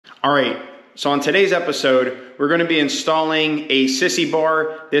All right, so on today's episode, we're gonna be installing a Sissy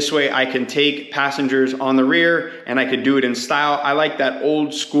bar. This way I can take passengers on the rear and I could do it in style. I like that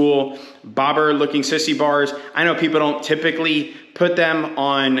old school bobber looking Sissy bars. I know people don't typically put them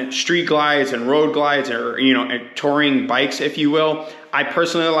on street glides and road glides or, touring bikes, if you will. I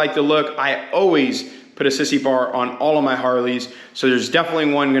personally like the look. I always put a Sissy bar on all of my Harleys. So there's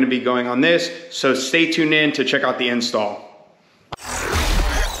definitely one gonna be going on this. So stay tuned in to check out the install.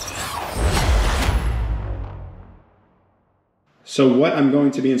 So what I'm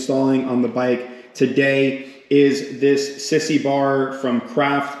going to be installing on the bike today is this Sissy bar from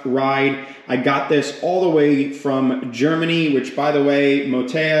Craftride. I got this all the way from Germany, which by the way,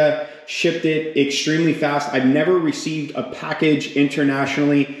 Motea shipped it extremely fast. I've never received a package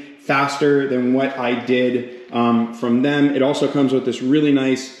internationally faster than what I did from them. It also comes with this really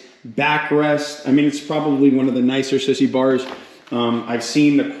nice backrest. I mean, it's probably one of the nicer Sissy bars I've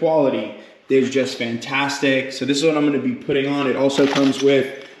seen. The quality is just fantastic. So this is what I'm gonna be putting on. It also comes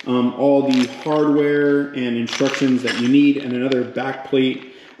with all the hardware and instructions that you need and another back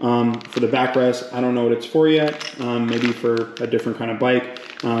plate for the backrest. I don't know what it's for yet, maybe for a different kind of bike.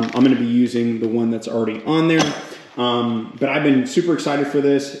 I'm gonna be using the one that's already on there. But I've been super excited for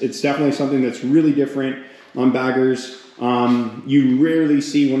this. It's definitely something that's really different on baggers. You rarely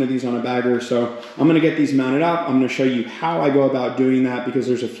see one of these on a bagger, so I'm gonna get these mounted up. I'm gonna show you how I go about doing that because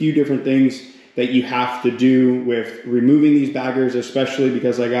there's a few different things that you have to do with removing these baggers, especially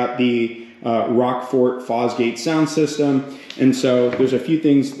because I got the Rockfort Fosgate sound system. And so there's a few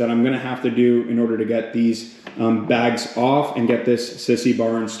things that I'm gonna have to do in order to get these bags off and get this Sissy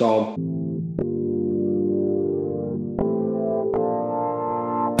bar installed.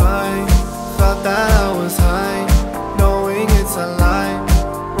 I thought that I was high, knowing it's a lie.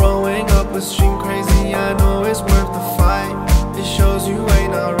 Growing up with stream crazy, I know it's worth the fight. It shows you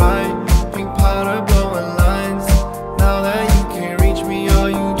ain't alright. Pink powder blowing lines. Now that you can't reach me, all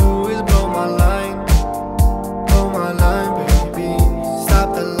you do is blow my line. Blow my line, baby.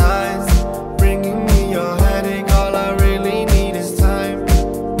 Stop the lies, bringing me your headache. All I really need is time.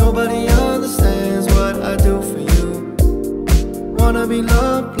 Nobody understands what I do for you. Wanna be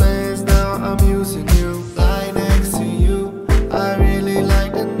loved plans, now I'm using you. Lie next to you. I really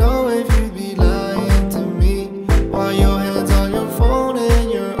like to know if you'd be lying to me while your hands on your phone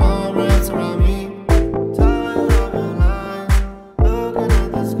and your arm wraps around me. Tired of your lies, looking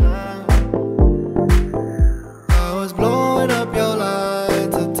at the sky. I was blowing up your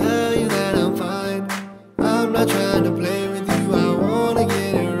line to tell you that I'm fine. I'm not trying to play with you, I wanna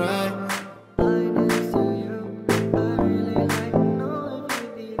get it right. Lie next to you. I really like to know if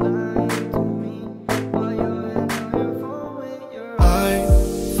you'd be lying to me while your hands on your phone with your I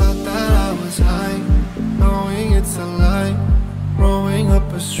thought that I was high, knowing it's a lie. Growing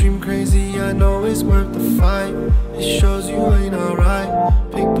up a stream crazy, I know it's worth the fight. It shows you ain't alright.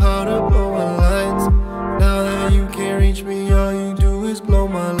 Pink powder blowing lines. Now that you can't reach me, all you do is blow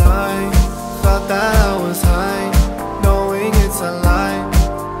my line. Thought that I was high, knowing it's a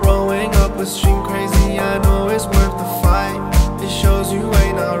lie. Growing up a stream crazy, I know it's worth the fight. It shows you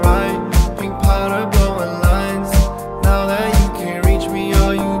ain't alright. Pink powder blowing lines. Now that you can't reach me,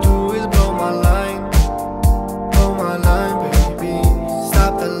 all you do is blow my line. Blow my line, baby.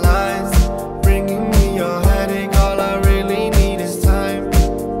 Stop the lies, bringing me your headache. All I really need is time.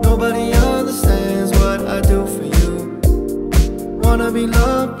 Nobody understands what I do for you. Wanna be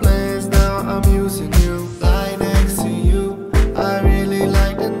loved plans, now I'm using you. Lie next to you. I really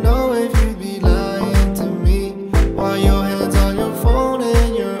like to know if you'd be lying to me while your hands on your phone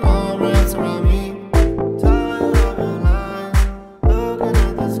and your arm wraps around me. Tired of your lies, looking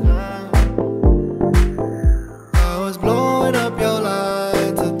at the sky. I was blowing up your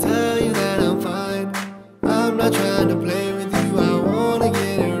line to tell you that I'm fine. I'm not trying to play with you, I wanna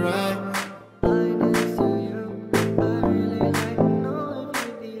get it right. Lie next to you. I really like to know if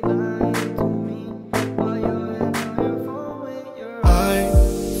you'd be lying to me while your hands on your phone with your I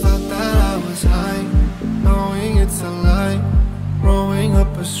thought that I was high, knowing it's a lie. Growing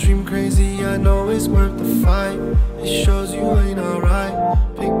up a stream crazy, I know it's worth the fight. It shows you ain't alright.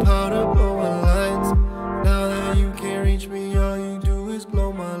 Pink powder blowing lines. Now that you can't reach me, all you do is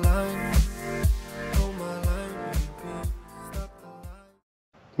blow my line. Blow my line, baby. Stop the line.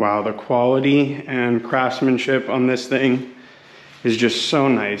 Wow, the quality and craftsmanship on this thing is just so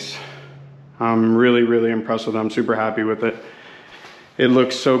nice. I'm really, really impressed with it. I'm super happy with it. It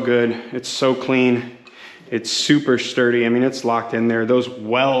looks so good. It's so clean. It's super sturdy. I mean, it's locked in there. Those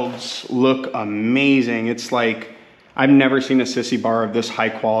welds look amazing. It's like, I've never seen a Sissy bar of this high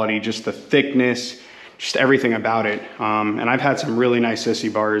quality. Just the thickness, just everything about it. And I've had some really nice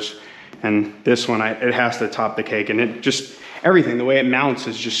Sissy bars, and this one, it has to top the cake. And it just, everything, the way it mounts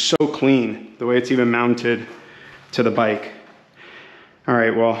is just so clean. The way it's even mounted to the bike. All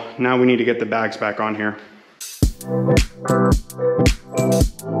right, well, now we need to get the bags back on here.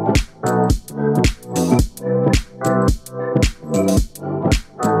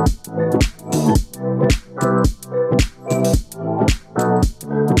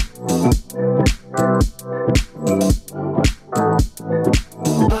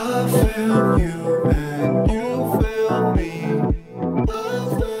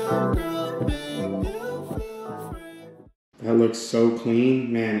 That looks so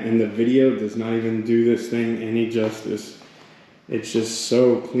clean, man, and the video does not even do this thing any justice. It's just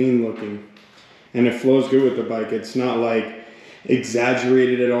so clean looking. And it flows good with the bike. It's not like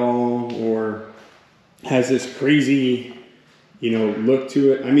exaggerated at all or has this crazy, you know, look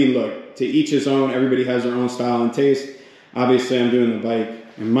to it. I mean, look, to each his own. Everybody has their own style and taste. Obviously, I'm doing the bike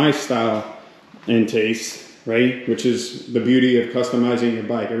in my style and taste, right? Which is the beauty of customizing your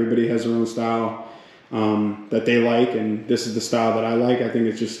bike. Everybody has their own style that they like, and this is the style that I like. I think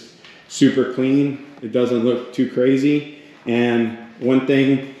it's just super clean. It doesn't look too crazy. And one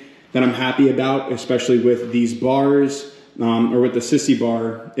thing that I'm happy about, especially with these bars or with the Sissy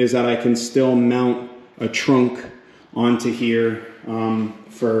bar, is that I can still mount a trunk onto here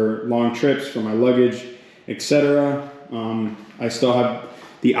for long trips, for my luggage, etc. I still have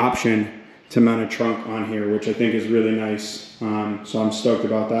the option to mount a trunk on here, which I think is really nice. So I'm stoked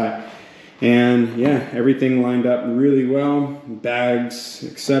about that. And yeah, everything lined up really well, bags,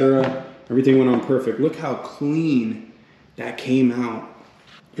 etc. Everything went on perfect. Look how clean that came out.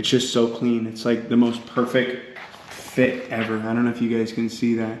 It's just so clean. It's like the most perfect fit ever. I don't know if you guys can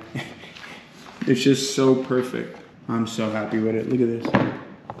see that. It's just so perfect. I'm so happy with it. Look at this.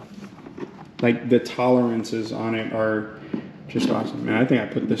 Like the tolerances on it are just awesome. Man, I think I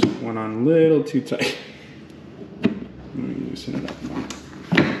put this one on a little too tight. Let me loosen it up more.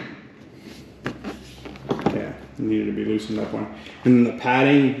 Yeah, needed to be loosened up one. And the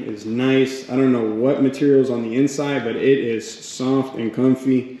padding is nice. I don't know what material is on the inside, but it is soft and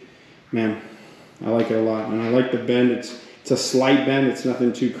comfy. Man, I like it a lot. And I like the bend. It's a slight bend. It's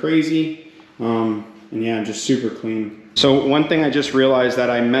nothing too crazy. And yeah, just super clean. So one thing I just realized that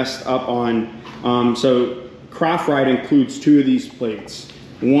I messed up on, so Craftride includes two of these plates.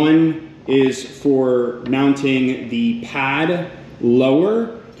 One is for mounting the pad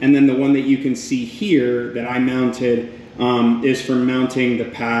lower, and then the one that you can see here that I mounted is for mounting the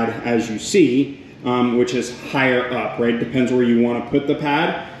pad as you see, which is higher up, right? Depends where you want to put the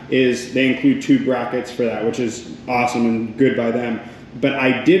pad. They include two brackets for that, which is awesome and good by them. But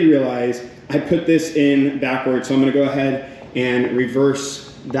I did realize I put this in backwards, so I'm gonna go ahead and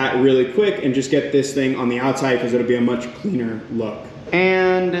reverse that really quick and just get this thing on the outside because it'll be a much cleaner look.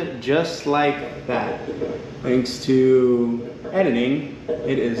 And just like that, thanks to editing,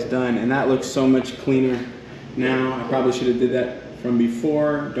 it is done. And that looks so much cleaner now. I probably should have did that from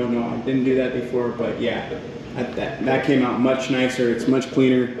before. Don't know, I didn't do that before, but yeah, that came out much nicer. It's much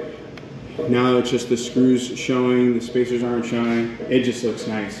cleaner. Now it's just the screws showing, the spacers aren't showing. It just looks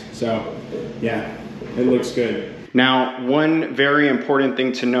nice. So yeah, it looks good. Now, one very important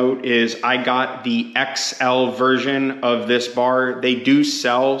thing to note is I got the XL version of this bar. They do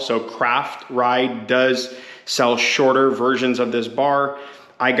sell, so Craftride does sell shorter versions of this bar.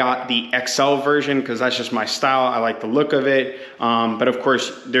 I got the XL version because that's just my style. I like the look of it. But of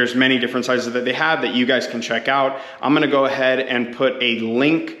course, there's many different sizes that they have that you guys can check out. I'm gonna go ahead and put a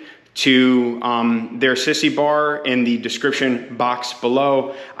link to their Sissy bar in the description box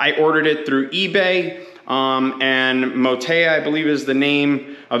below. I ordered it through eBay, and Motea, I believe, is the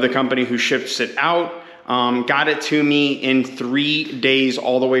name of the company who ships it out. Got it to me in 3 days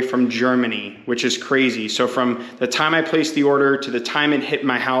all the way from Germany, which is crazy. So from the time I placed the order to the time it hit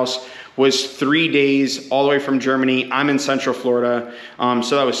my house was 3 days all the way from Germany. I'm in Central Florida,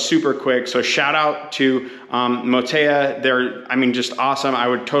 so that was super quick. So shout out to Motea. They're, I mean, just awesome. I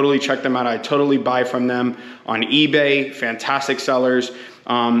would totally check them out. I totally buy from them on eBay. Fantastic sellers.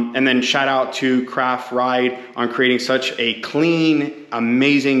 And then shout out to Craftride on creating such a clean,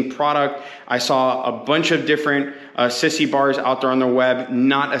 amazing product. I saw a bunch of different Sissy bars out there on the web.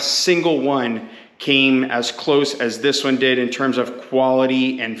 Not a single one came as close as this one did in terms of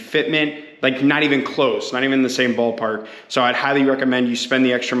quality and fitment. Like not even close, not even in the same ballpark. So I'd highly recommend you spend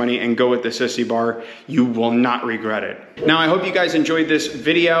the extra money and go with the Sissy bar. You will not regret it. Now I hope you guys enjoyed this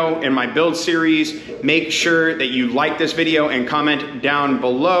video and my build series. Make sure that you like this video and comment down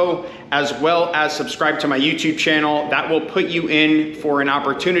below, as well as subscribe to my YouTube channel. That will put you in for an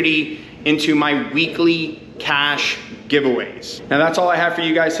opportunity into my weekly cash giveaways. Now that's all I have for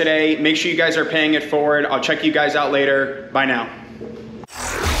you guys today. Make sure you guys are paying it forward. I'll check you guys out later. Bye now.